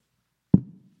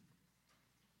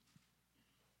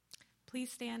Please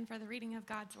stand for the reading of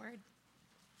God's word.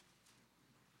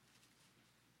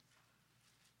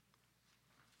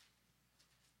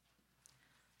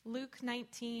 Luke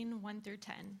 19, 1 through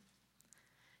 10.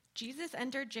 Jesus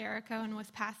entered Jericho and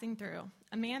was passing through.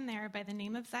 A man there by the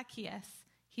name of Zacchaeus,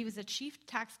 he was a chief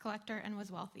tax collector and was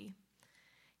wealthy.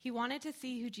 He wanted to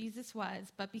see who Jesus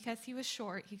was, but because he was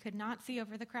short, he could not see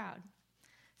over the crowd.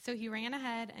 So he ran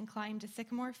ahead and climbed a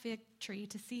sycamore fig tree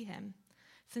to see him,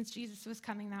 since Jesus was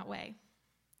coming that way.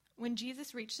 When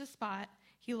Jesus reached the spot,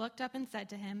 he looked up and said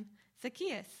to him,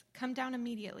 "Zacchaeus, come down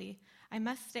immediately. I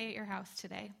must stay at your house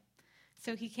today."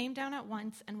 So he came down at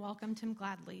once and welcomed him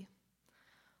gladly.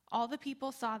 All the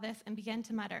people saw this and began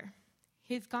to mutter,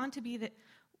 "He has gone to be the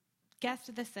guest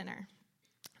of the sinner."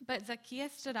 But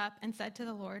Zacchaeus stood up and said to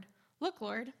the Lord, "Look,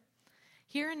 Lord,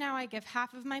 here and now I give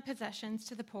half of my possessions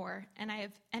to the poor, and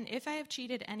if I have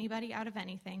cheated anybody out of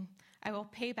anything, I will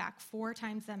pay back 4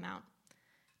 times the amount."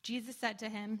 Jesus said to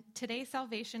him, "Today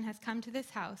salvation has come to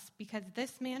this house, because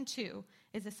this man too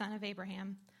is a son of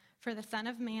Abraham. For the Son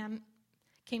of Man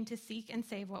came to seek and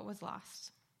save what was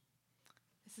lost."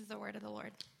 This is the word of the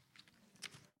Lord.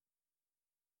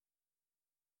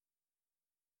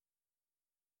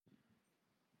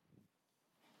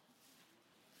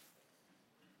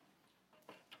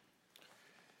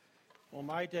 Well,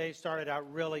 my day started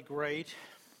out really great.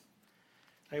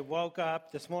 I woke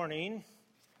up this morning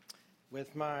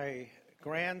with my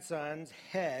grandson's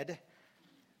head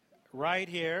right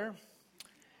here,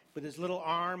 with his little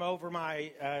arm over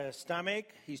my stomach.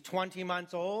 He's 20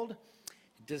 months old.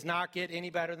 It does not get any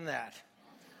better than that.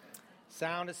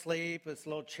 Sound asleep, with this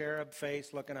little cherub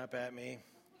face looking up at me.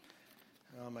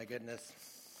 Oh, my goodness.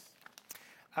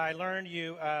 I learned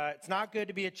it's not good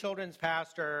to be a children's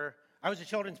pastor. I was a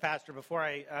children's pastor before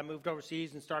I moved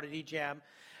overseas and started EGM.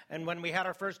 And when we had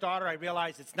our first daughter, I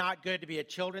realized it's not good to be a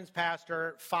children's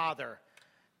pastor father.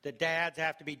 The dads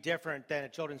have to be different than a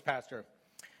children's pastor.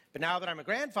 But now that I'm a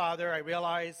grandfather, I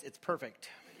realize it's perfect.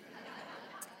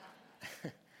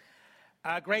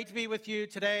 Great to be with you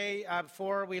today.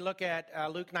 Before we look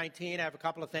at Luke 19, I have a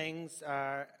couple of things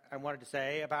I wanted to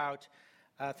say about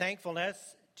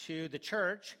thankfulness to the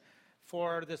church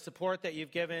for the support that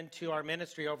you've given to our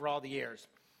ministry over all the years.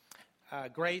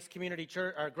 Grace Community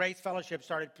Church, or Grace Fellowship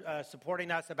started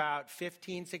supporting us about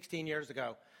 15, 16 years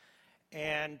ago.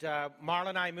 And Marla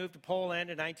and I moved to Poland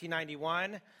in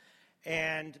 1991.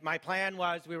 And my plan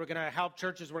was we were going to help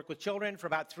churches work with children for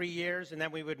about 3 years, and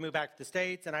then we would move back to the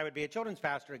States, and I would be a children's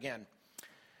pastor again.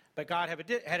 But God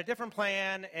had a different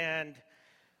plan, and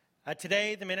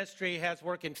today the ministry has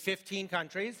work in 15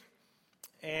 countries,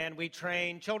 and we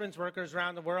train children's workers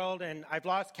around the world, and I've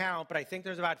lost count, but I think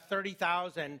there's about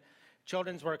 30,000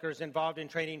 children's workers involved in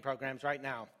training programs right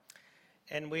now.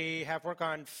 And we have work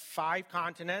on 5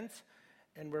 continents,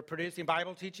 and we're producing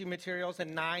Bible teaching materials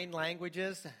in 9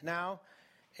 languages now.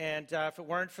 And if it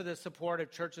weren't for the support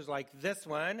of churches like this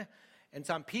one, and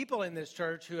some people in this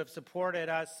church who have supported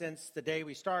us since the day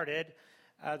we started,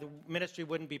 the ministry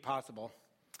wouldn't be possible.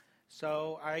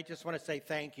 So I just want to say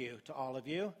thank you to all of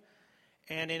you.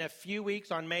 And in a few weeks,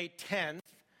 on May 10th,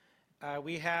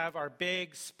 we have our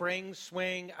big spring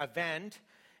swing event.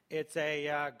 It's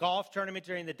a golf tournament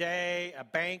during the day, a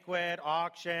banquet,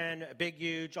 auction, a big,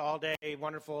 huge, all-day,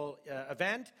 wonderful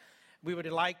event. We would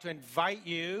like to invite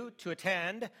you to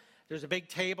attend. There's a big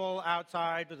table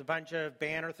outside with a bunch of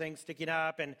banner things sticking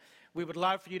up, and we would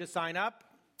love for you to sign up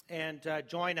and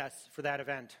join us for that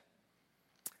event.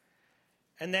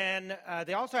 And then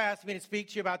they also asked me to speak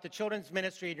to you about the children's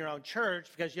ministry in your own church,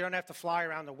 because you don't have to fly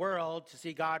around the world to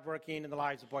see God working in the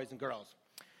lives of boys and girls.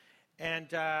 And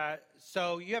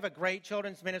so you have a great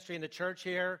children's ministry in the church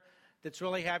here that's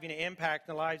really having an impact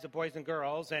in the lives of boys and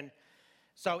girls. And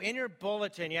so in your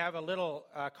bulletin, you have a little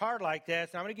card like this.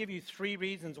 And I'm going to give you 3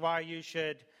 reasons why you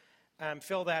should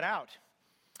fill that out.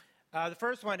 The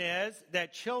first one is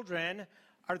that children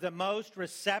are the most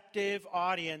receptive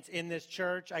audience in this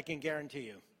church, I can guarantee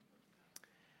you.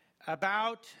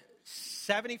 About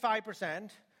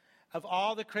 75% of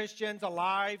all the Christians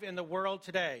alive in the world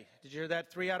today, did you hear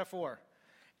that? 3 out of 4,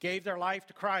 gave their life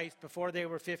to Christ before they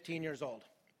were 15 years old.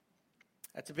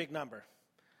 That's a big number.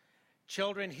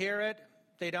 Children hear it.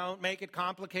 They don't make it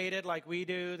complicated like we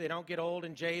do. They don't get old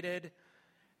and jaded.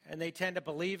 And they tend to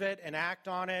believe it and act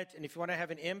on it. And if you want to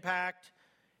have an impact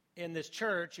in this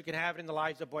church, you can have it in the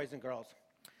lives of boys and girls.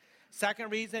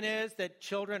 Second reason is that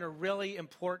children are really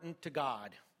important to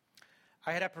God.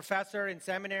 I had a professor in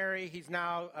seminary. He's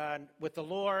now with the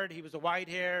Lord. He was a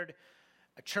white-haired,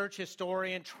 a church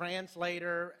historian,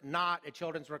 translator, not a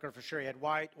children's worker for sure. He had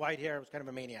white hair. He was kind of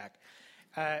a maniac.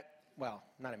 Well,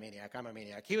 not a maniac. I'm a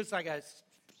maniac. He was like a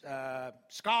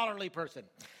scholarly person.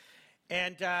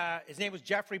 And his name was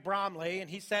Jeffrey Bromley, and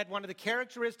he said one of the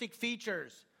characteristic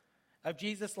features of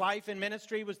Jesus' life and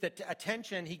ministry was the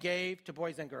attention he gave to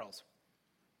boys and girls.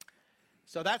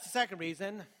 So that's the second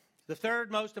reason. The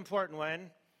third most important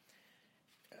one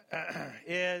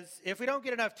is if we don't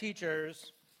get enough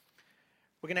teachers,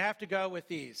 we're going to have to go with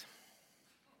these.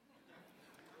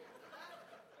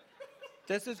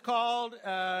 This is called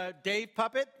Dave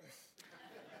Puppet,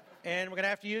 and we're going to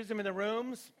have to use them in the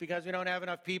rooms because we don't have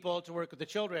enough people to work with the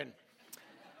children.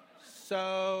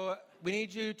 So we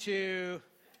need you to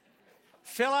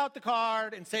fill out the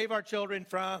card and save our children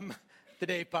from the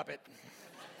Dave Puppet.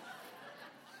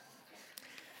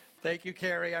 Thank you,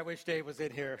 Carrie. I wish Dave was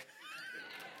in here.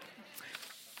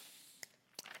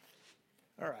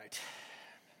 All right.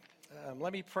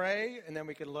 Let me pray, and then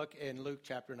we can look in Luke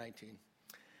chapter 19.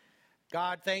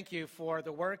 God, thank you for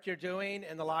the work you're doing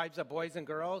in the lives of boys and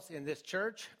girls in this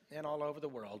church and all over the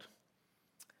world.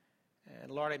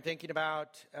 And Lord, I'm thinking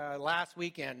about last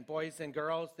weekend, boys and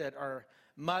girls that are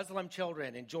Muslim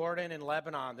children in Jordan and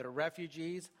Lebanon that are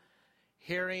refugees,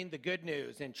 hearing the good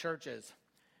news in churches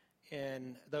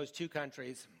in those two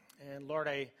countries. And Lord,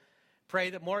 I pray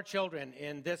that more children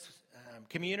in this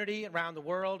community around the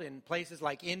world, in places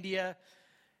like India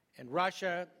and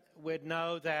Russia, would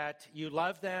know that you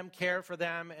love them, care for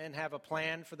them, and have a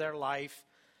plan for their life.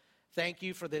 Thank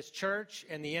you for this church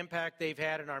and the impact they've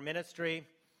had in our ministry.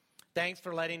 Thanks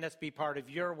for letting us be part of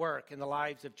your work in the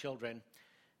lives of children.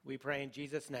 We pray in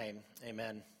Jesus' name.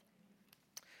 Amen.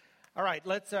 All right,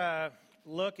 let's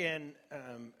look in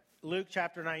Luke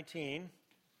chapter 19.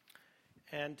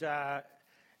 And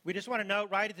we just want to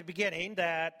note right at the beginning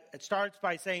that it starts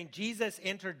by saying Jesus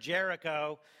entered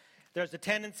Jericho. There's a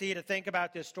tendency to think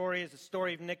about this story as a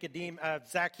story of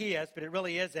Zacchaeus, but it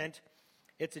really isn't.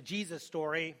 It's a Jesus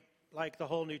story like the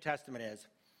whole New Testament is.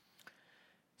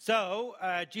 So,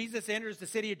 Jesus enters the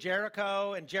city of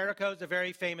Jericho, and Jericho is a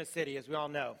very famous city, as we all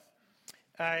know.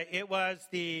 It was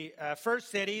the first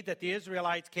city that the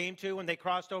Israelites came to when they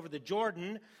crossed over the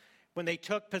Jordan, when they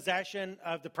took possession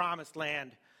of the Promised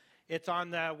Land. It's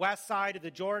on the west side of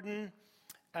the Jordan.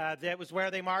 That was where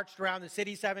they marched around the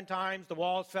city 7 times. The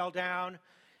walls fell down,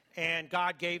 and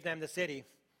God gave them the city.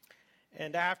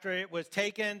 And after it was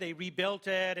taken, they rebuilt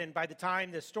it, and by the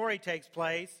time this story takes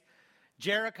place,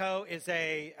 Jericho is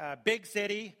a big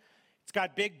city. It's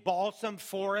got big balsam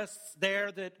forests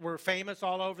there that were famous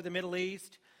all over the Middle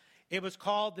East. It was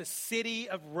called the City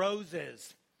of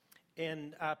Roses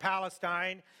in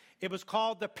Palestine. It was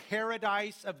called the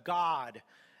Paradise of God.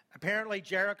 Apparently,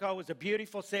 Jericho was a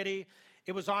beautiful city.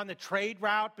 It was on the trade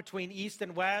route between east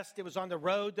and west. It was on the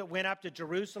road that went up to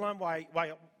Jerusalem,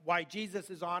 why Jesus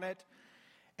is on it.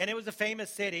 And it was a famous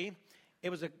city.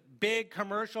 It was a big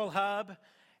commercial hub,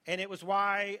 and it was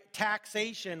why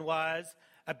taxation was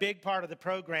a big part of the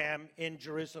program in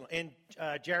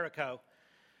Jericho.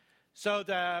 So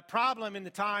the problem in the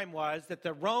time was that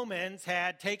the Romans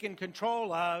had taken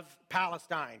control of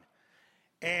Palestine.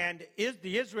 And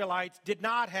the Israelites did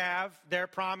not have their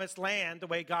promised land the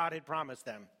way God had promised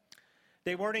them.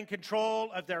 They weren't in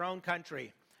control of their own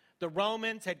country. The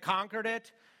Romans had conquered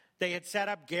it. They had set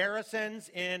up garrisons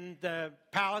in the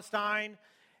Palestine,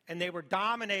 and they were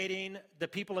dominating the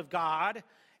people of God.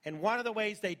 And one of the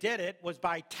ways they did it was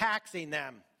by taxing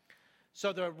them.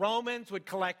 So the Romans would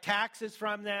collect taxes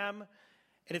from them.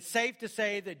 And it's safe to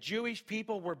say that Jewish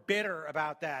people were bitter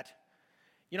about that.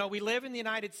 You know, we live in the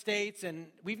United States, and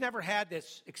we've never had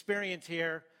this experience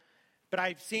here, but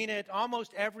I've seen it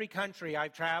almost every country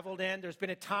I've traveled in. There's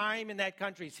been a time in that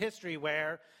country's history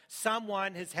where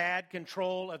someone has had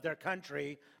control of their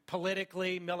country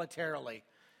politically, militarily,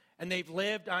 and they've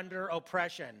lived under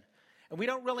oppression. And we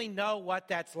don't really know what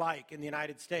that's like in the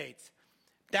United States.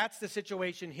 That's the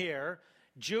situation here.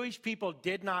 Jewish people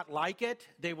did not like it.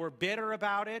 They were bitter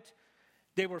about it.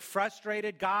 They were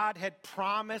frustrated. God had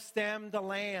promised them the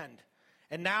land.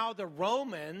 And now the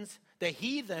Romans, the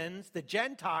heathens, the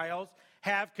Gentiles,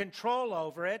 have control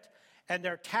over it, and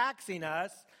they're taxing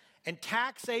us. And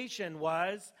taxation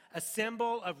was a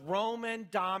symbol of Roman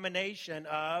domination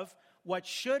of what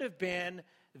should have been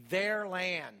their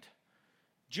land.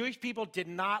 Jewish people did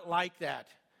not like that.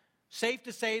 Safe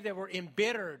to say they were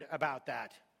embittered about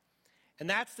that. And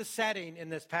that's the setting in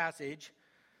this passage.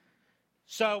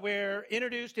 So we're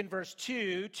introduced in verse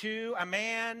 2 to a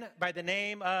man by the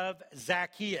name of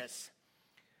Zacchaeus.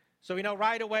 So we know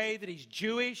right away that he's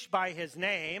Jewish by his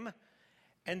name.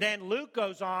 And then Luke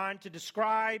goes on to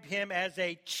describe him as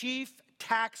a chief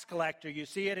tax collector. You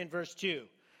see it in verse 2.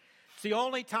 It's the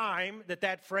only time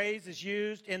that phrase is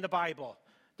used in the Bible.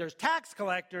 there's tax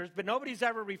collectors, but nobody's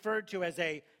ever referred to as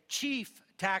a chief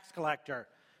tax collector.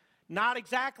 Not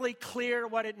exactly clear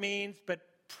what it means, but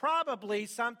probably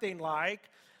something like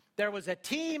there was a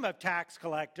team of tax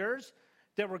collectors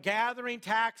that were gathering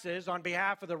taxes on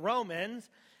behalf of the Romans,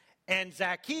 and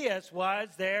Zacchaeus was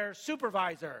their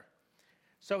supervisor.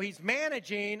 So he's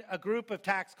managing a group of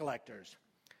tax collectors.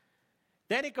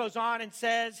 Then it goes on and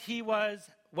says he was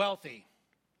wealthy.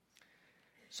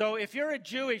 So if you're a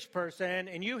Jewish person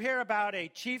and you hear about a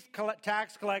chief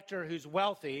tax collector who's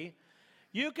wealthy,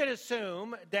 you could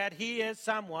assume that he is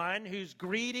someone who's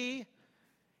greedy,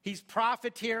 he's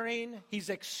profiteering, he's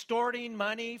extorting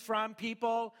money from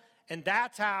people, and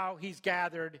that's how he's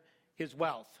gathered his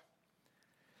wealth.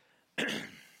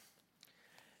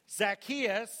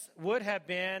 Zacchaeus would have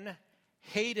been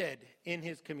hated in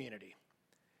his community.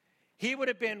 He would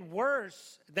have been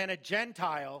worse than a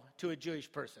Gentile to a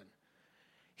Jewish person.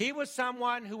 He was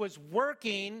someone who was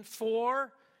working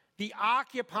for the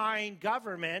occupying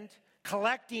government,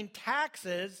 collecting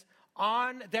taxes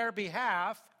on their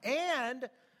behalf and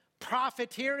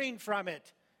profiteering from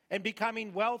it and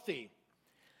becoming wealthy.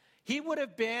 He would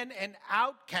have been an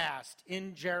outcast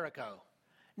in Jericho.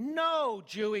 No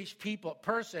Jewish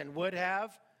person would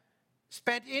have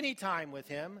spent any time with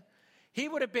him. He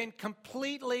would have been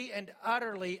completely and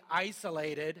utterly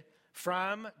isolated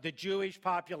from the Jewish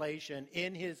population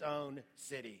in his own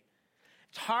city.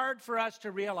 It's hard for us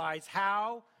to realize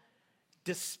how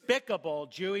despicable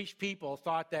Jewish people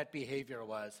thought that behavior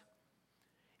was.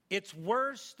 It's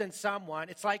worse than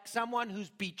it's like someone who's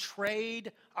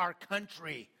betrayed our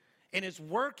country and is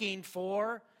working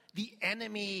for the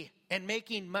enemy and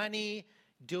making money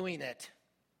doing it.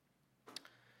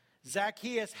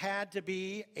 Zacchaeus had to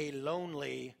be a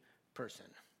lonely person,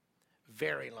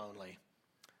 very lonely,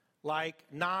 like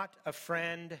not a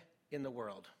friend in the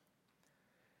world.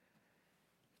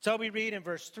 So we read in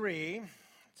verse 3,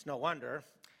 it's no wonder,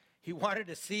 he wanted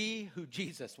to see who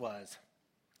Jesus was.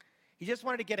 He just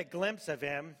wanted to get a glimpse of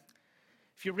him.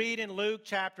 If you read in Luke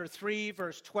chapter 3,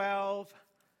 verse 12,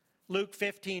 Luke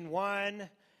 15:1,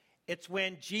 it's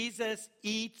when Jesus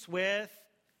eats with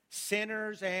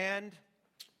sinners and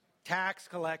tax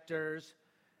collectors.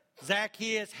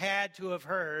 Zacchaeus had to have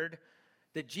heard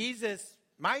that Jesus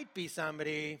might be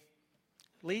somebody,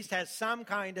 at least has some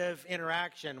kind of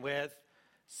interaction with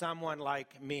someone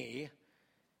like me,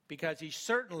 because he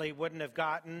certainly wouldn't have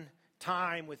gotten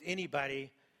time with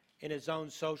anybody in his own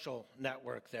social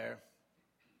network there.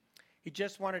 He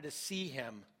just wanted to see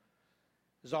him,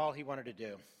 is all he wanted to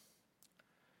do.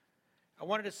 I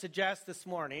wanted to suggest this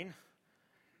morning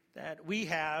that we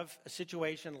have a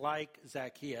situation like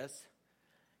Zacchaeus.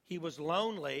 He was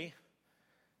lonely,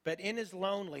 but in his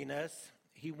loneliness,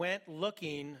 he went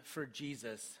looking for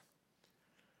Jesus.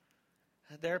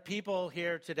 There are people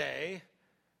here today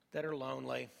that are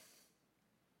lonely.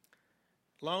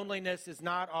 Loneliness is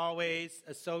not always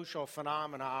a social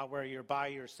phenomenon where you're by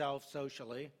yourself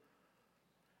socially.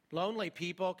 Lonely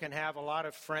people can have a lot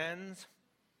of friends,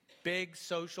 big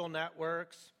social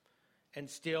networks, and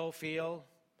still feel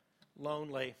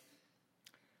lonely.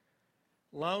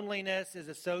 Loneliness is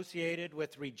associated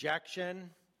with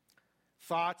rejection,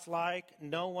 thoughts like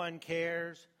no one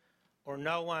cares or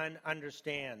no one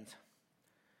understands.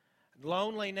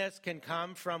 Loneliness can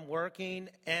come from working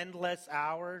endless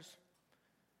hours,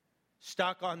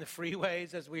 stuck on the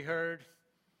freeways, as we heard,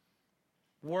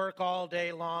 work all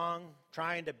day long,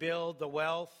 trying to build the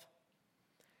wealth,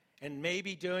 and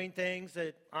maybe doing things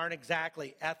that aren't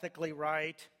exactly ethically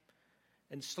right,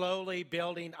 and slowly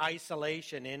building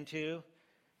isolation into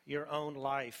your own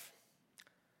life.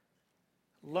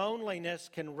 Loneliness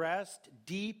can rest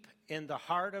deep in the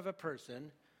heart of a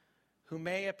person who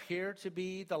may appear to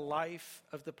be the life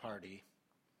of the party.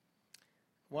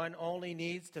 One only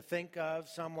needs to think of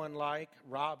someone like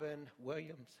Robin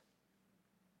Williams.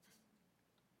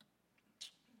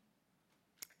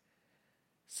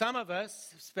 Some of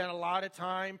us spend a lot of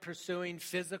time pursuing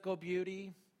physical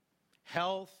beauty,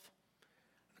 health,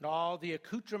 and all the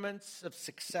accoutrements of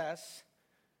success.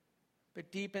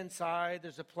 But deep inside,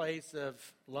 there's a place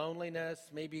of loneliness,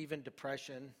 maybe even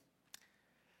depression.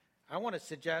 I want to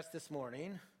suggest this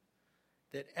morning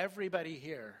that everybody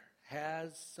here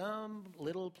has some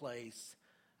little place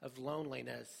of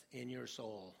loneliness in your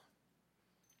soul.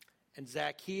 And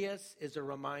Zacchaeus is a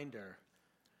reminder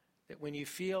that when you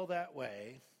feel that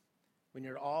way, when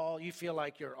you feel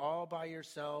like you're all by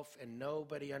yourself and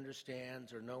nobody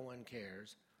understands or no one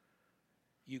cares,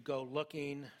 you go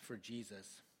looking for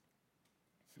Jesus.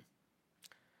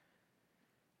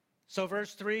 So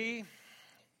verse 3,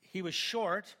 he was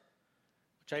short,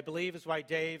 which I believe is why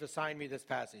Dave assigned me this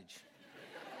passage.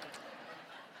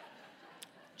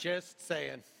 Just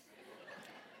saying.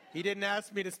 He didn't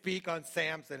ask me to speak on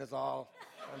Samson is all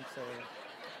I'm saying.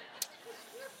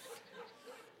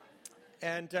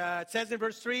 And it says in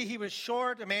verse 3, he was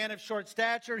short, a man of short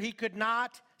stature. He could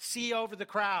not see over the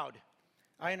crowd.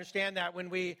 I understand that. When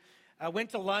we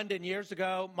went to London years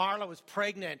ago, Marla was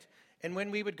pregnant. And when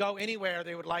we would go anywhere,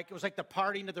 they would it was like the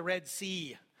parting of the Red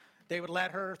Sea. They would let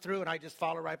her through, and I just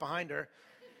follow right behind her.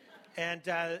 And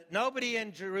nobody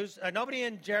in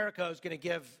Jericho is going to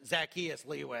give Zacchaeus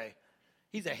leeway.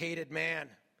 He's a hated man.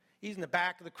 He's in the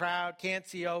back of the crowd, can't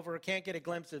see over, can't get a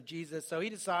glimpse of Jesus. So he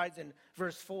decides in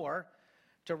verse 4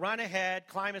 to run ahead,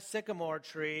 climb a sycamore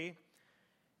tree,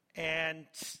 and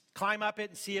climb up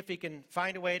it and see if he can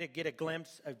find a way to get a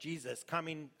glimpse of Jesus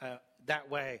coming that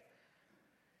way.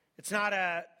 It's not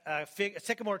a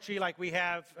sycamore tree like we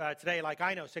have today, like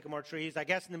I know sycamore trees. I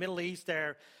guess in the Middle East,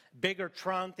 they're bigger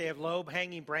trunk. They have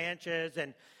low-hanging branches,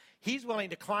 and he's willing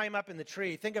to climb up in the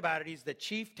tree. Think about it. He's the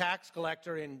chief tax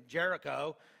collector in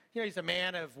Jericho. He's a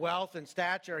man of wealth and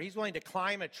stature. He's willing to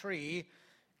climb a tree,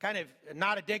 kind of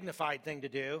not a dignified thing to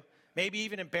do, maybe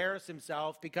even embarrass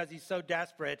himself because he's so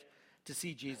desperate to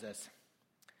see Jesus.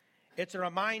 It's a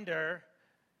reminder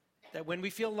that when we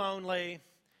feel lonely,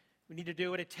 we need to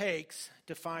do what it takes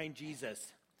to find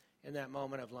Jesus in that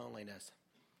moment of loneliness.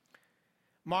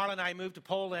 Marla and I moved to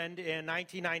Poland in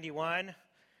 1991,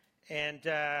 and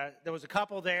there was a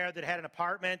couple there that had an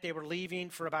apartment. They were leaving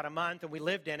for about a month, and we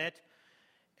lived in it.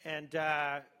 And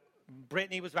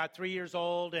Brittany was about 3 years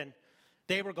old, and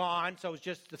they were gone, so it was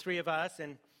just the three of us.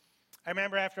 And I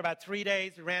remember after about 3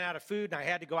 days, we ran out of food, and I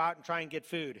had to go out and try and get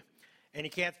food. And he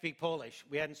can't speak Polish.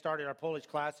 We hadn't started our Polish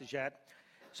classes yet.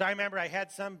 So I remember I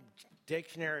had some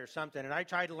dictionary or something, and I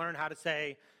tried to learn how to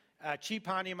say, Chi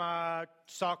pani ma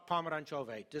sok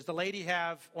pomarańczowy. Does the lady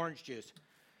have orange juice?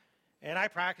 And I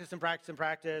practiced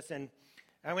and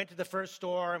I went to the first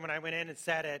store, and when I went in and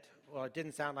said it, well, it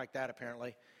didn't sound like that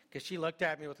apparently, because she looked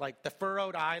at me with like the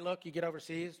furrowed eye look you get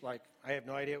overseas, like I have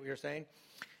no idea what you're saying.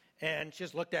 And she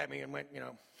just looked at me and went,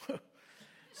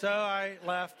 So I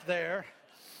left there.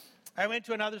 I went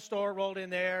to another store, rolled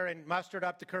in there, and mustered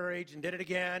up the courage and did it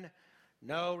again.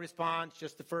 No response,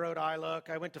 just the furrowed eye look.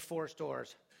 I went to 4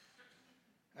 stores.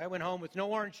 I went home with no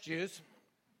orange juice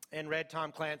and read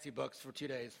Tom Clancy books for 2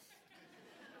 days.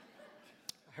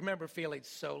 I remember feeling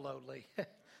so lonely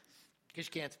because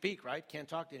you can't speak, right? Can't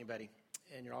talk to anybody,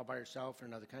 and you're all by yourself in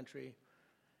another country.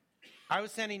 I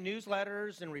was sending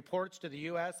newsletters and reports to the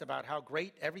U.S. about how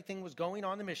great everything was going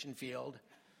on the mission field,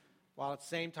 while at the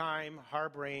same time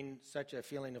harboring such a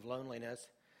feeling of loneliness.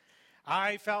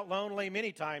 I felt lonely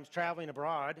many times traveling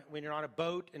abroad when you're on a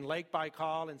boat in Lake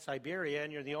Baikal in Siberia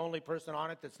and you're the only person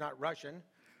on it that's not Russian,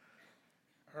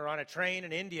 or on a train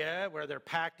in India where they're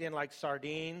packed in like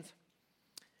sardines.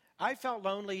 I felt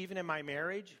lonely even in my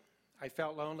marriage. I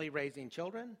felt lonely raising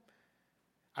children.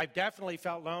 I've definitely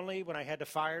felt lonely when I had to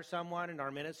fire someone in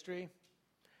our ministry.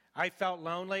 I felt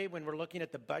lonely when we're looking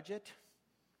at the budget.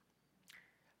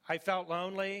 I felt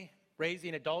lonely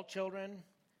raising adult children.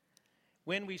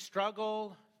 When we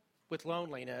struggle with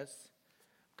loneliness,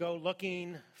 go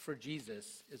looking for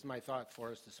Jesus is my thought for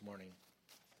us this morning.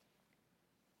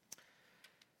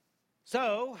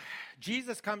 So,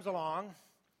 Jesus comes along,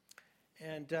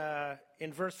 and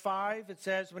in verse 5 it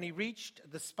says, when he reached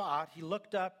the spot, he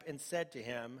looked up and said to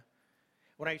him,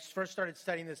 when I first started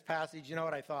studying this passage, you know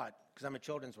what I thought? Because I'm a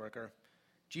children's worker.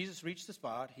 Jesus reached the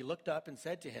spot, he looked up and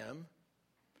said to him,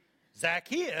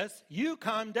 Zacchaeus, you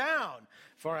come down,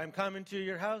 for I'm coming to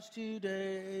your house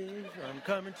today. I'm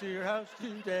coming to your house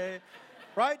today.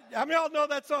 Right? How many of y'all know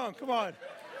that song? Come on.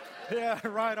 Yeah,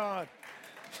 right on.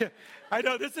 I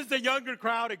know this is the younger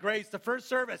crowd at Grace. The first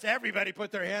service, everybody put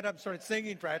their hand up and started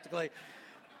singing practically.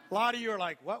 A lot of you are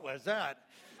like, what was that?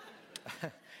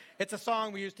 It's a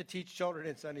song we used to teach children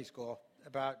in Sunday school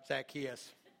about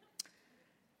Zacchaeus.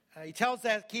 He tells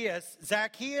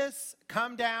Zacchaeus,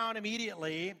 come down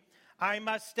immediately. I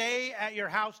must stay at your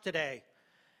house today.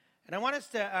 And I want us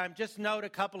to just note a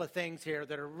couple of things here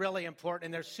that are really important,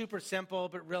 and they're super simple,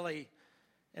 but really,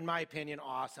 in my opinion,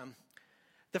 awesome.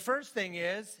 The first thing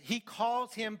is, he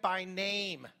calls him by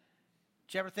name.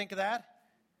 Did you ever think of that?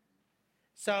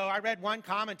 So I read one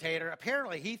commentator,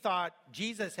 apparently he thought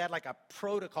Jesus had like a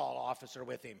protocol officer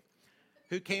with him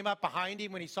who came up behind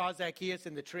him when he saw Zacchaeus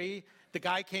in the tree. The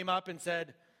guy came up and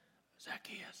said,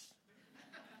 Zacchaeus,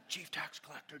 chief tax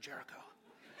collector, Jericho.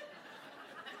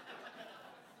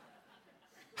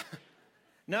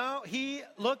 No, he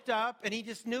looked up and he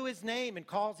just knew his name and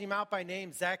calls him out by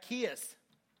name, Zacchaeus.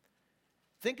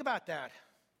 Think about that.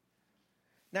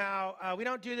 Now, we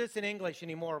don't do this in English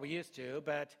anymore. We used to,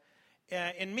 but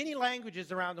in many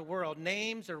languages around the world,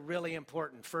 names are really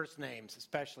important, first names,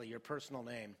 especially your personal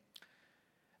name.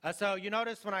 So you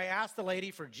notice when I asked the lady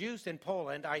for juice in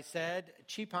Poland, I said,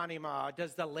 "Czy pani ma,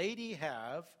 does the lady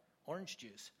have orange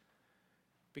juice?"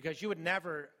 Because you would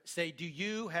never say, "Do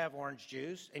you have orange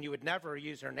juice?" And you would never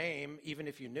use her name, even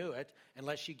if you knew it,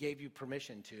 unless she gave you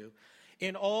permission to.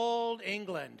 In old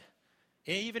England,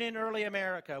 even in early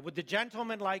America, would the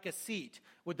gentleman like a seat?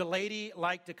 Would the lady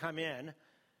like to come in?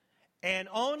 And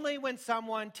only when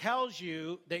someone tells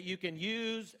you that you can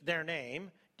use their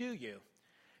name, do you.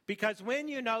 Because when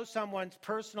you know someone's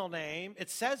personal name, it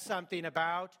says something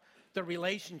about the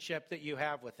relationship that you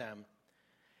have with them.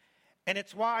 And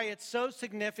it's why it's so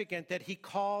significant that he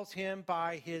calls him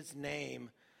by his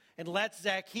name and lets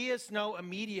Zacchaeus know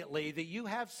immediately that you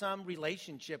have some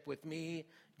relationship with me,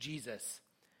 Jesus.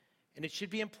 And it should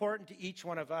be important to each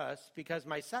one of us, because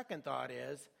my second thought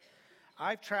is,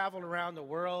 I've traveled around the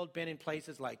world, been in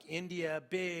places like India,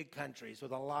 big countries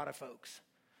with a lot of folks.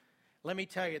 Let me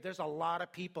tell you, there's a lot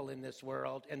of people in this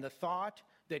world, and the thought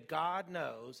that God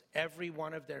knows every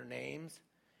one of their names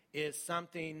is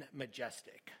something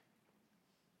majestic.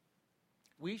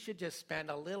 We should just spend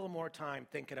a little more time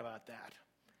thinking about that.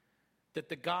 That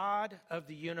the God of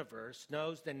the universe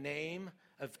knows the name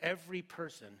of every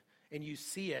person, and you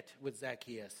see it with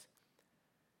Zacchaeus.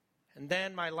 And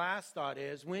then my last thought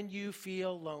is, when you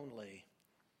feel lonely,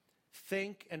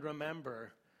 think and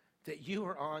remember that you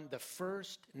are on the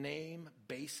first name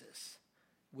basis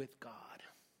with God.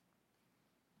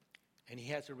 And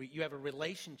you have a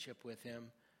relationship with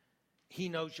him. He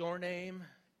knows your name,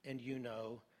 and you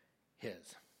know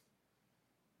his.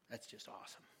 That's just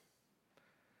awesome.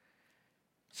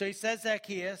 So he says,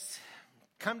 "Zacchaeus,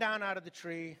 come down out of the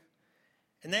tree."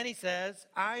 And then he says,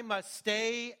 "I must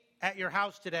stay at your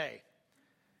house today."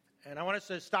 And I want us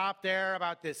to stop there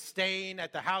about this staying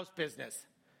at the house business.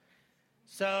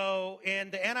 So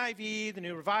in the NIV, the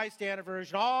New Revised Standard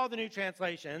Version, all the new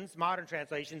translations, modern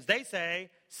translations, they say,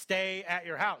 "stay at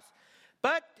your house."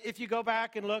 But if you go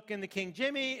back and look in the King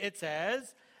Jimmy, it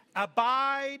says,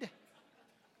 "abide."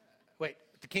 Wait,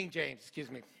 the King James, excuse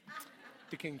me.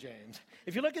 The King James.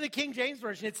 If you look at the King James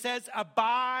Version, it says,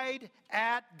 "abide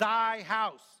at thy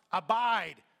house."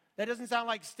 Abide. That doesn't sound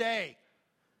like stay.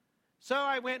 So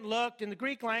I went and looked. In the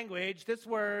Greek language, this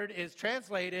word is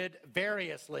translated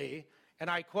variously,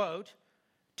 and I quote,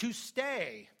 "to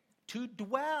stay, to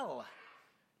dwell,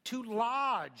 to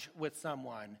lodge with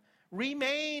someone,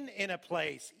 remain in a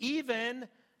place, even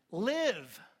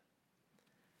live."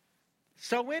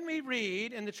 So when we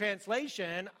read in the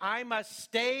translation, "I must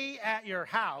stay at your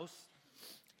house,"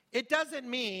 it doesn't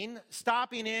mean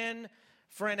stopping in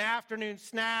for an afternoon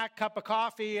snack, cup of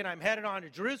coffee, and I'm headed on to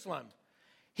Jerusalem.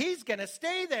 He's going to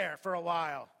stay there for a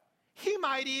while. He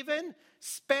might even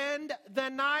spend the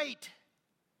night.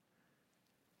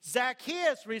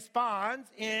 Zacchaeus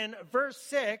responds in verse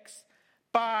 6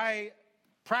 by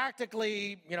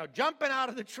practically, jumping out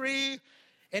of the tree,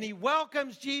 and he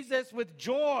welcomes Jesus with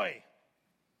joy.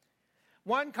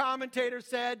 One commentator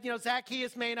said,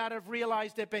 Zacchaeus may not have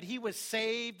realized it, but he was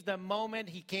saved the moment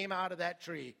he came out of that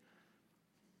tree.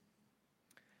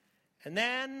 And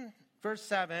then, verse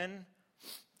 7,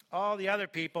 all the other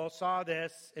people saw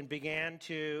this and began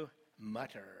to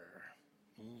mutter.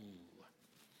 Ooh,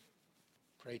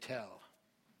 pray tell.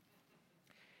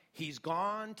 He's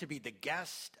gone to be the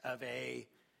guest of a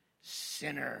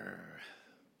sinner.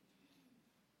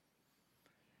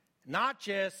 Not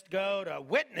just go to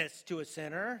witness to a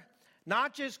sinner,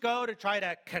 not just go to try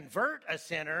to convert a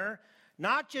sinner,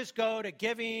 not just go to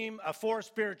give him a 4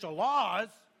 spiritual laws.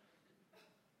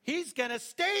 He's going to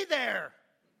stay there,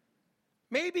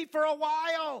 maybe for a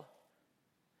while.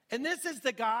 And this is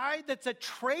the guy that's a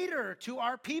traitor to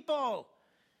our people.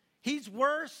 He's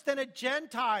worse than a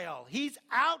Gentile. He's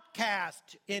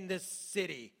outcast in this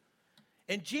city.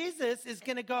 And Jesus is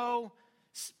going to go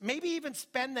maybe even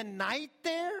spend the night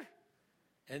there.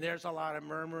 And there's a lot of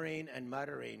murmuring and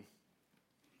muttering.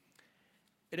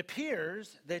 It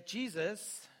appears that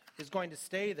Jesus is going to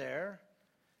stay there.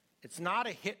 It's not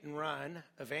a hit and run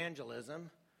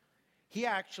evangelism. He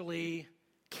actually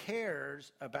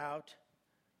cares about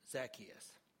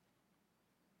Zacchaeus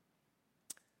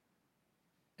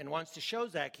and wants to show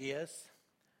Zacchaeus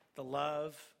the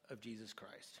love of Jesus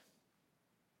Christ.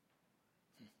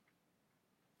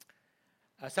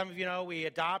 Some of you know we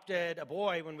adopted a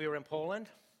boy when we were in Poland,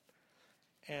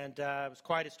 and it was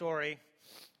quite a story.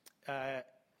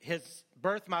 His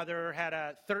birth mother had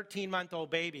a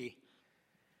 13-month-old baby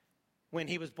when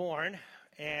he was born,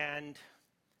 and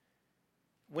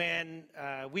when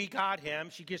we got him,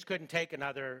 she just couldn't take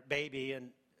another baby,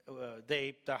 and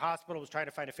the hospital was trying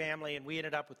to find a family, and we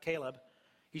ended up with Caleb.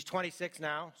 He's 26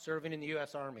 now, serving in the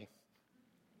U.S. Army.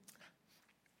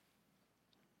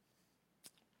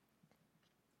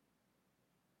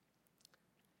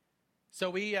 So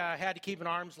we had to keep an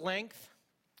arm's length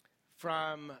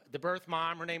from the birth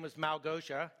mom. Her name was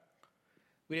Malgosia.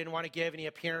 We didn't want to give any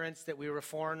appearance that we were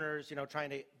foreigners, trying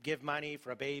to give money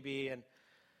for a baby. And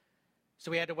so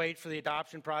we had to wait for the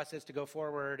adoption process to go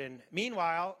forward. And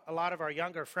meanwhile, a lot of our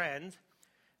younger friends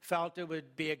felt it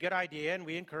would be a good idea, and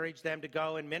we encouraged them to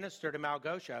go and minister to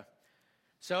Malgosia.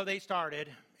 So they started,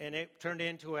 and it turned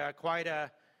into quite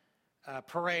a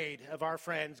parade of our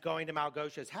friends going to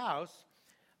Malgosia's house,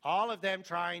 all of them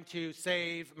trying to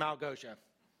save Malgosia.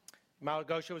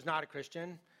 Malgosia was not a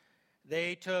Christian.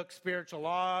 They took spiritual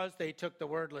laws, they took the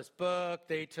wordless book,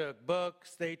 they took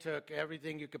books, they took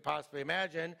everything you could possibly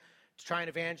imagine to try and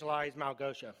evangelize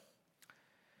Malgosia.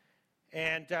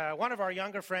 And one of our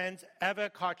younger friends, Eva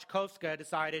Kochkowska,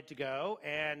 decided to go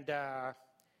and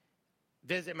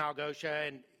visit Malgosia,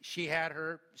 and she had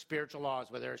her spiritual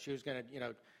laws with her. She was going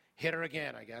to, hit her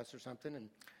again, I guess, or something. And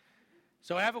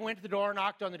so Eva went to the door,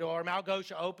 knocked on the door.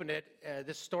 Malgosia opened it.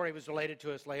 This story was related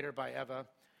to us later by Eva.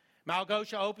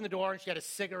 Malgosia opened the door, and she had a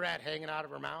cigarette hanging out of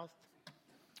her mouth.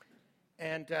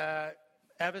 And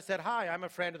Eva said, "Hi, I'm a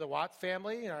friend of the Watts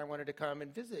family, and I wanted to come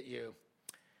and visit you."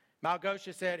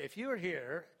 Malgosia said, "If you are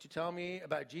here to tell me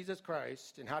about Jesus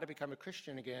Christ and how to become a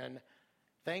Christian again,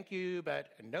 thank you, but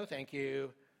no thank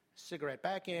you." Cigarette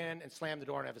back in and slammed the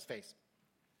door in Eva's face.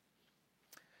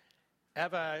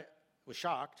 Eva was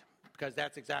shocked, because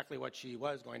that's exactly what she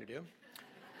was going to do.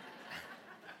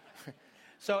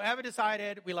 So Eva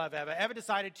decided, we love Eva, Eva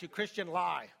decided to Christian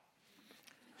lie.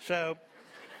 So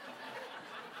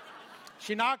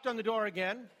she knocked on the door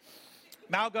again.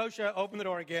 Malgosia opened the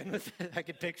door again. I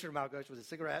could picture Malgosia with a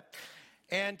cigarette.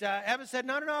 And Eva said,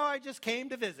 no, I just came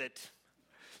to visit.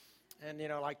 And,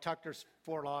 tucked her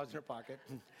 4 laws in her pocket.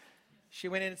 She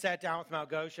went in and sat down with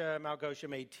Malgosia. Malgosia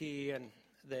made tea, and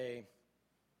they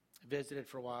visited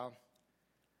for a while.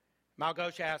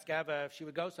 Malgosia asked Eva if she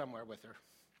would go somewhere with her.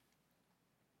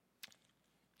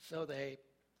 So they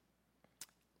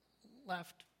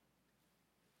left.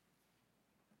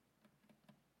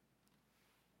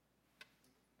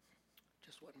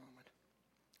 Just one moment.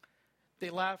 They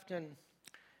left and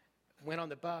went on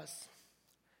the bus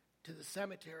to the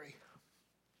cemetery.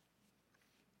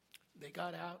 They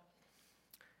got out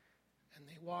and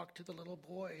they walked to the little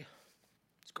boy's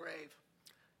grave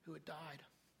who had died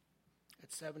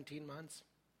at 17 months.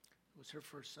 It was her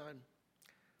first son.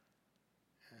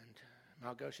 And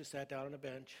Malgosia sat down on a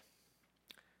bench.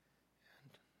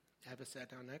 And Eva sat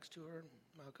down next to her, and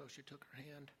Malgosia took her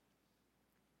hand.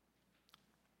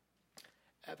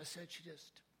 Eva said she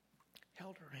just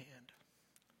held her hand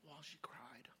while she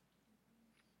cried.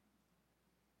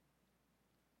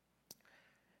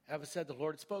 Eva said the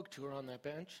Lord spoke to her on that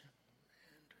bench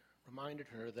and reminded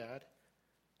her that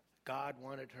God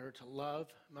wanted her to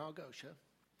love Malgosia,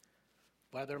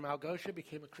 whether Malgosia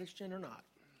became a Christian or not.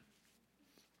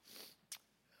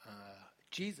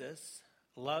 Jesus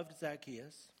loved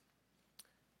Zacchaeus,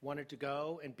 wanted to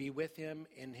go and be with him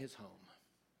in his home.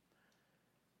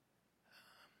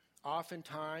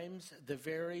 Oftentimes, the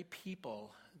very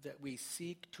people that we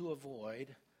seek to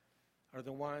avoid are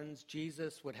the ones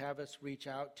Jesus would have us reach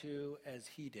out to as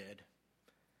he did,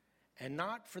 and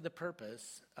not for the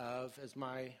purpose of, as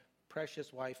my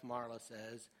precious wife Marla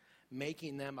says,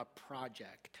 making them a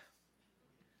project.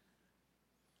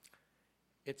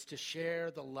 It's to share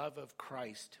the love of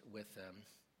Christ with them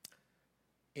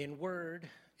in word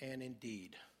and in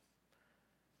deed.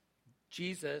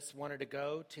 Jesus wanted to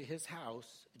go to his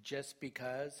house just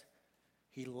because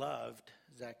he loved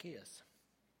Zacchaeus.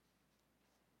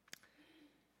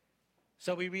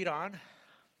 So we read on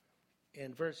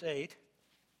in verse 8.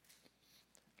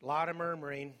 A lot of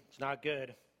murmuring. It's not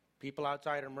good. People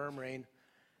outside are murmuring.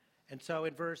 And so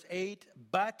in verse 8,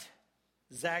 but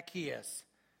Zacchaeus.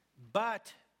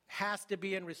 But has to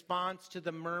be in response to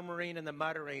the murmuring and the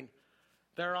muttering.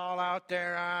 They're all out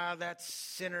there, that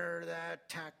sinner, that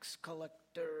tax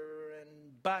collector.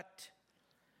 But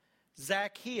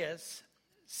Zacchaeus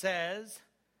says,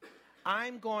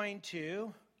 I'm going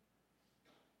to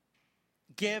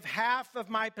give half of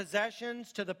my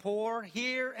possessions to the poor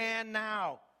here and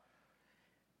now.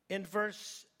 In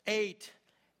verse 8,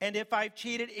 and if I've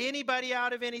cheated anybody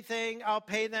out of anything, I'll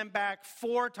pay them back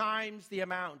 4 times the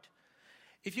amount.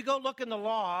 If you go look in the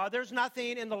law, there's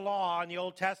nothing in the law in the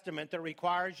Old Testament that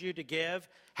requires you to give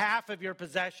half of your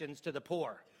possessions to the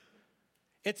poor.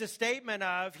 It's a statement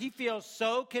of he feels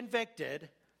so convicted,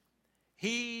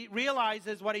 He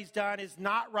realizes what he's done is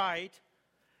not right.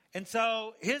 And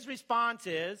so his response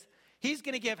is he's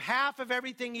going to give half of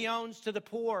everything he owns to the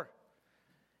poor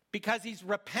because he's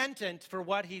repentant for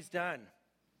what he's done.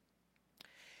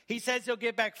 He says he'll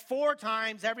give back 4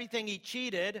 times everything he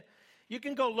cheated. You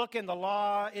can go look in the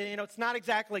law. It's not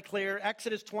exactly clear.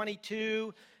 Exodus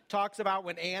 22 talks about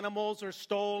when animals are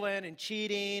stolen and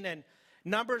cheating. And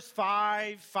Numbers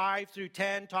 5 through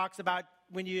 10 talks about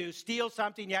when you steal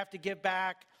something, you have to give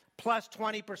back plus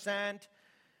 20%.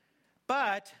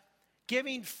 But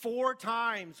giving 4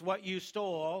 times what you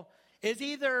stole is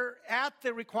either at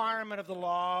the requirement of the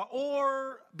law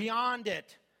or beyond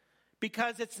it,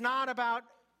 because it's not about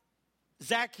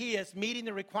Zacchaeus meeting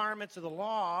the requirements of the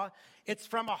law. It's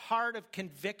from a heart of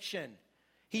conviction.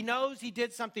 He knows he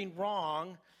did something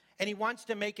wrong, and he wants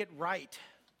to make it right.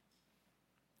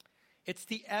 It's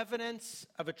the evidence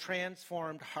of a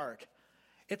transformed heart.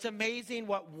 It's amazing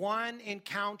what one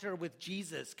encounter with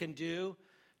Jesus can do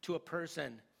to a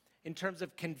person in terms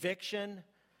of conviction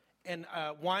and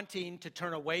wanting to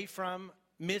turn away from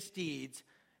misdeeds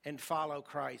and follow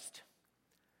Christ.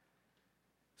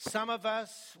 Some of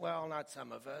us, well, not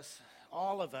some of us,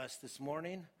 all of us this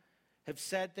morning have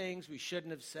said things we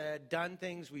shouldn't have said, done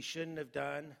things we shouldn't have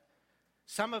done.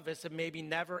 Some of us have maybe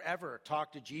never, ever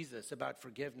talked to Jesus about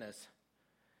forgiveness.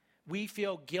 We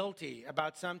feel guilty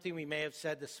about something we may have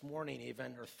said this morning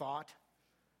even, or thought.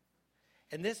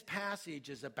 And this passage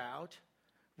is about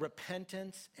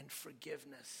repentance and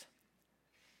forgiveness.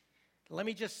 Let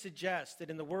me just suggest that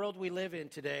in the world we live in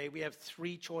today, we have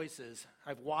 3 choices.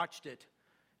 I've watched it.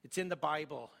 It's in the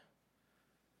Bible.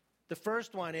 The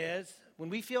first one is when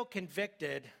we feel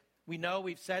convicted, we know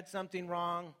we've said something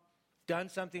wrong, done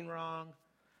something wrong,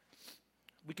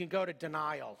 we can go to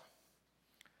denial.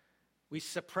 We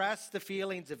suppress the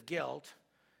feelings of guilt,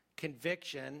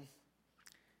 conviction.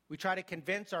 We try to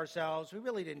convince ourselves we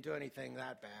really didn't do anything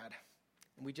that bad,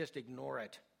 and we just ignore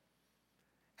it.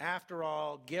 After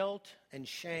all, guilt and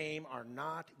shame are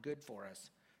not good for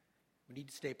us. We need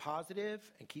to stay positive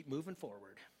and keep moving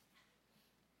forward.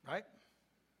 Right?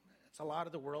 That's a lot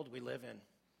of the world we live in.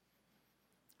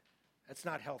 That's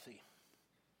not healthy.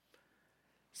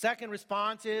 Second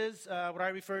response is what I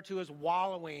refer to as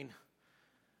wallowing.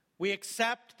 We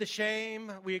accept the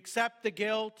shame, we accept the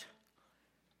guilt,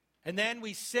 and then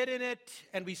we sit in it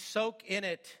and we soak in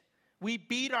it. We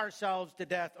beat ourselves to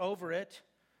death over it.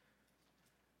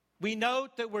 We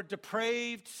note that we're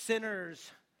depraved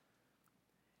sinners,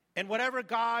 and whatever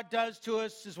God does to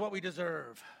us is what we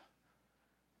deserve.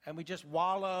 And we just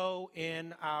wallow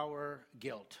in our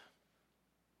guilt.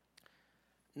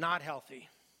 Not healthy,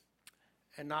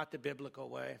 and not the biblical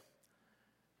way.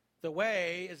 The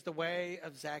way is the way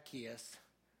of Zacchaeus,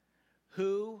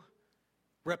 who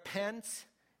repents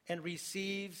and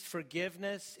receives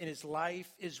forgiveness in his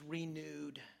life is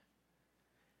renewed.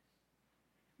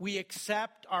 We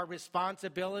accept our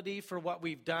responsibility for what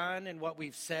we've done and what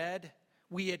we've said.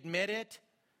 We admit it.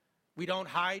 We don't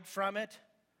hide from it.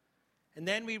 And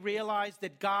then we realize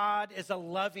that God is a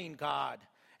loving God.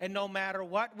 And no matter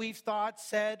what we've thought,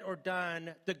 said, or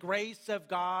done, the grace of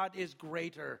God is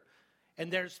greater.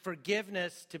 And there's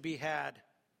forgiveness to be had.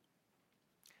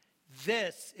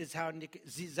 This is how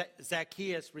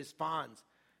Zacchaeus responds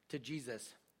to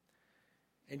Jesus.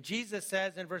 And Jesus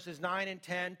says in verses 9 and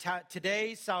 10,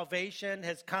 "Today salvation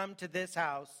has come to this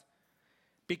house,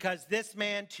 because this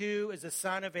man too is a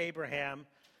son of Abraham.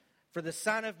 For the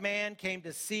Son of Man came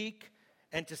to seek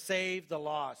and to save the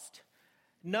lost."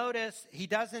 Notice he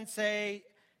doesn't say,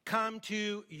 "Come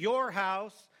to your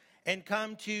house and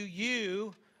come to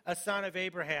you, a son of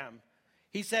Abraham."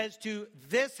 He says to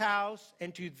this house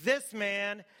and to this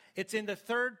man. It's in the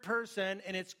third person,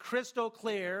 and it's crystal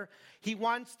clear. He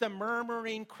wants the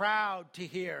murmuring crowd to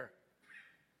hear.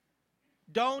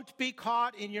 Don't be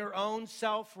caught in your own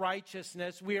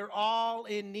self-righteousness. We are all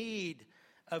in need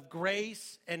of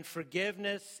grace and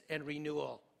forgiveness and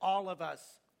renewal. All of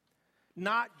us.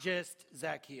 Not just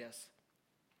Zacchaeus.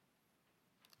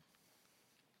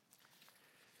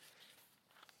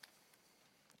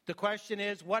 The question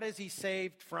is, what is he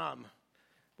saved from?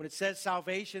 When it says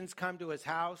salvation's come to his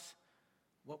house,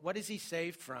 what is he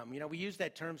saved from? We use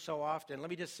that term so often. Let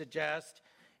me just suggest,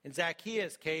 in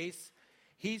Zacchaeus' case,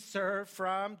 he's served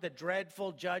from the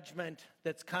dreadful judgment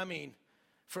that's coming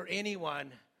for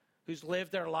anyone who's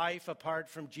lived their life apart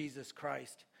from Jesus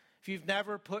Christ. If you've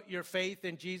never put your faith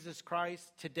in Jesus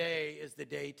Christ, today is the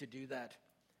day to do that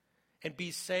and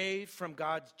be saved from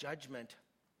God's judgment.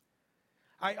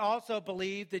 I also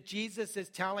believe that Jesus is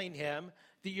telling him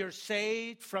that you're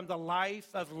saved from the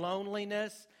life of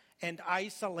loneliness and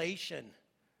isolation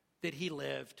that he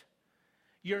lived.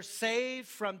 You're saved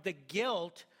from the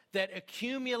guilt that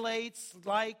accumulates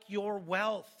like your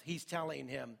wealth, he's telling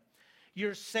him.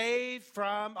 You're saved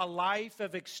from a life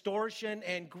of extortion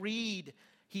and greed,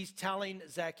 he's telling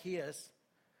Zacchaeus.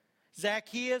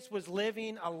 Zacchaeus was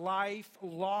living a life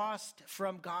lost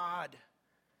from God.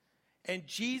 And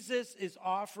Jesus is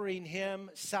offering him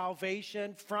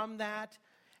salvation from that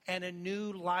and a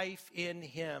new life in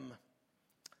him.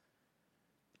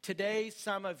 Today,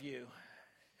 some of you,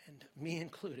 and me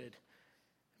included,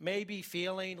 may be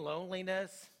feeling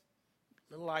loneliness,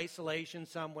 a little isolation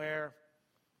somewhere.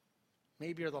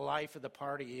 Maybe you're the life of the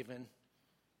party even,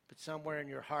 but somewhere in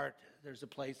your heart there's a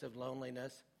place of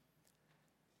loneliness.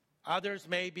 Others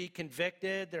may be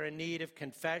convicted. They're in need of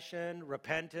confession,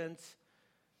 repentance,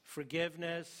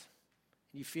 forgiveness.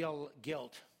 You feel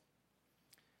guilt.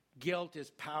 Guilt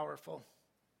is powerful.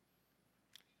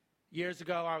 Years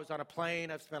ago, I was on a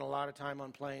plane. I've spent a lot of time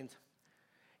on planes.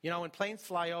 You know, when planes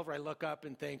fly over, I look up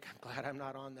and think, I'm glad I'm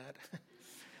not on that.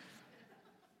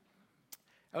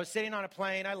 I was sitting on a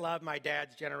plane. I love my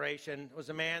dad's generation. There was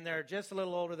a man there just a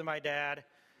little older than my dad.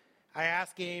 I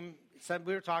asked him,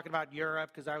 we were talking about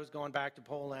Europe because I was going back to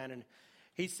Poland, and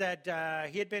he said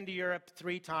he had been to Europe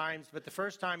 3 times, but the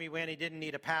first time he went, he didn't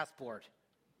need a passport.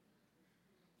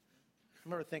 I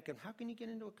remember thinking, how can you get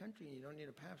into a country and you don't need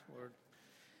a passport?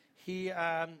 He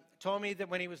told me that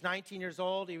when he was 19 years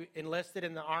old, he enlisted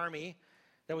in the Army.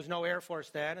 There was no Air Force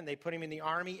then, and they put him in the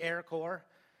Army Air Corps.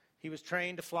 He was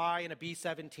trained to fly in a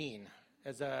B-17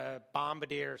 as a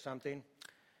bombardier or something.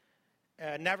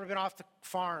 Never been off the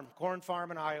farm, corn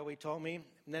farm in Iowa, he told me.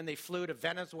 And then they flew to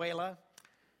Venezuela,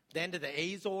 then to the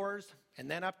Azores, and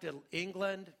then up to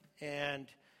England. And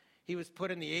he was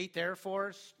put in the 8th Air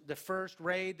Force. The first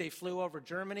raid, they flew over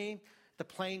Germany. The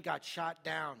plane got shot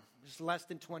down. He was less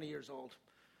than 20 years old.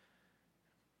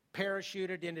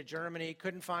 Parachuted into Germany,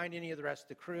 couldn't find any of the rest of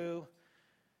the crew.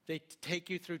 They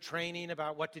take you through training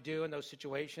about what to do in those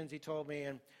situations, he told me.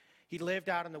 And he lived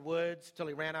out in the woods till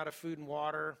he ran out of food and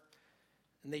water.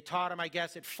 And they taught him, I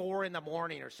guess, at 4 a.m.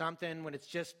 or something, when it's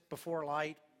just before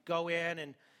light, go in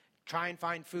and try and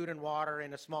find food and water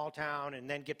in a small town and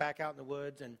then get back out in the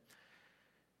woods. And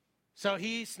so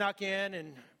he snuck in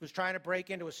and was trying to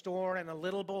break into a store, and a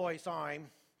little boy saw him.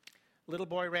 Little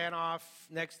boy ran off.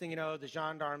 Next thing you know, the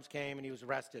gendarmes came and he was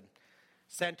arrested.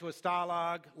 Sent to a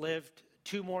Stalag, lived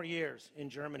 2 more years in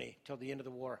Germany till the end of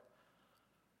the war,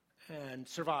 and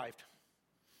survived.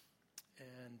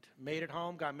 And made it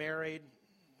home, got married.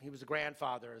 He was a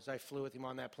grandfather as I flew with him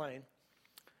on that plane.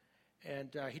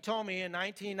 And he told me in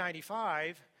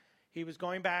 1995, he was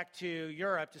going back to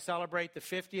Europe to celebrate the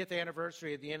 50th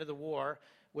anniversary of the end of the war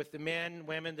with the men and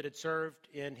women that had served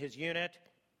in his unit.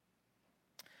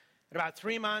 And about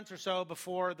 3 months or so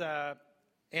before the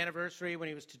anniversary, when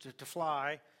he was to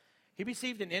fly, he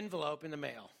received an envelope in the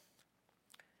mail.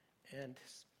 And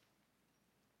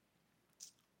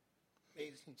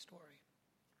amazing story.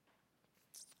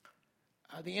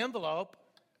 The envelope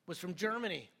was from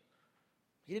Germany.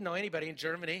 He didn't know anybody in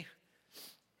Germany.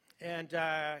 And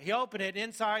he opened it.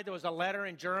 Inside there was a letter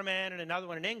in German and another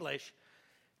one in English.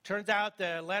 Turns out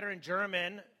the letter in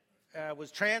German was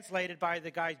translated by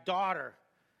the guy's daughter.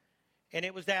 And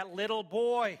it was that little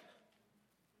boy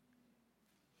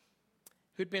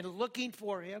who'd been looking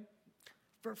for him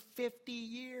for 50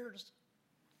 years,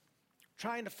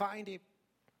 trying to find him.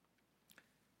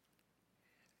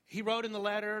 He wrote in the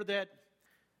letter that,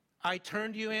 I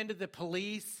turned you into the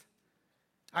police.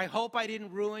 I hope I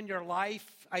didn't ruin your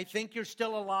life. I think you're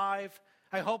still alive.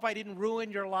 I hope I didn't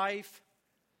ruin your life.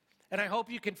 And I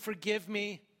hope you can forgive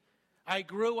me. I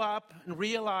grew up and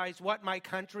realized what my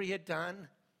country had done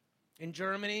in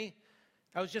Germany.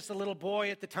 I was just a little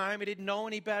boy at the time. I didn't know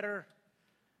any better.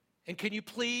 And can you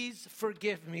please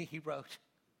forgive me, he wrote.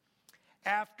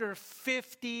 After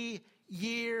 50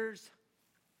 years,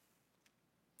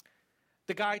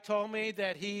 the guy told me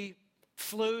that he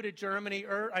flew to Germany,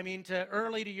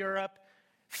 early to Europe,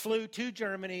 flew to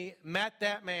Germany, met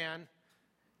that man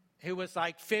who was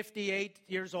like 58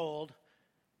 years old,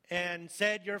 and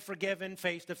said, you're forgiven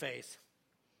face to face.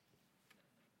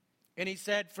 And he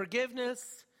said,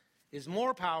 forgiveness is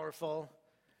more powerful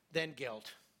than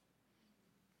guilt.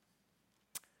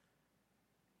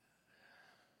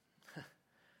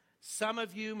 Some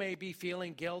of you may be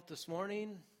feeling guilt this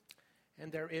morning,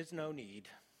 and there is no need.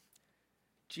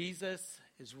 Jesus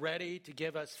is ready to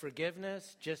give us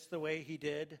forgiveness just the way he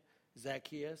did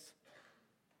Zacchaeus.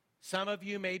 Some of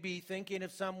you may be thinking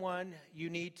of someone you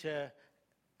need to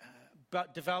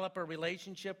develop a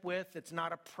relationship with. It's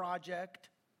not a project.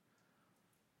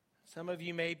 Some of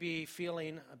you may be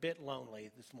feeling a bit lonely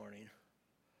this morning.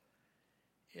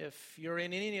 If you're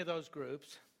in any of those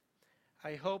groups,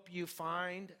 I hope you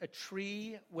find a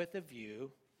tree with a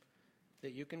view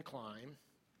that you can climb,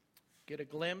 get a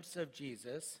glimpse of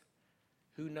Jesus,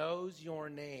 who knows your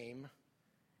name,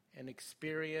 and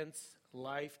experience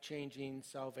life-changing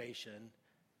salvation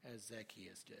as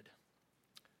Zacchaeus did.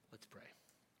 Let's pray.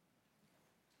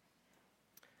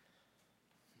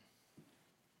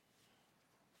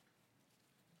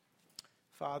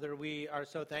 Father, we are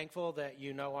so thankful that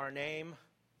you know our name.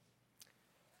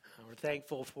 We're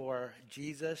thankful for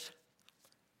Jesus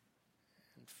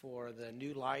and for the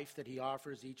new life that he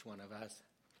offers each one of us.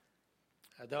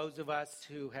 Those of us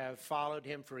who have followed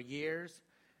him for years,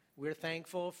 we're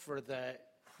thankful for the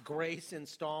grace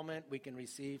installment we can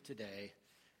receive today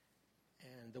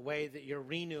and the way that you're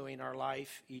renewing our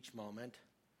life each moment.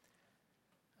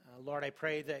 Lord, I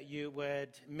pray that you would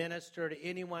minister to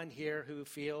anyone here who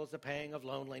feels a pang of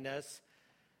loneliness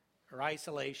or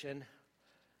isolation.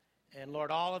 And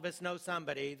Lord, all of us know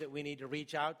somebody that we need to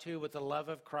reach out to with the love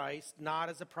of Christ, not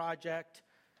as a project,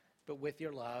 but with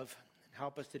your love.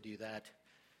 Help us to do that.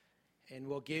 And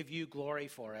we'll give you glory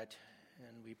for it.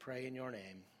 And we pray in your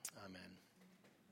name. Amen.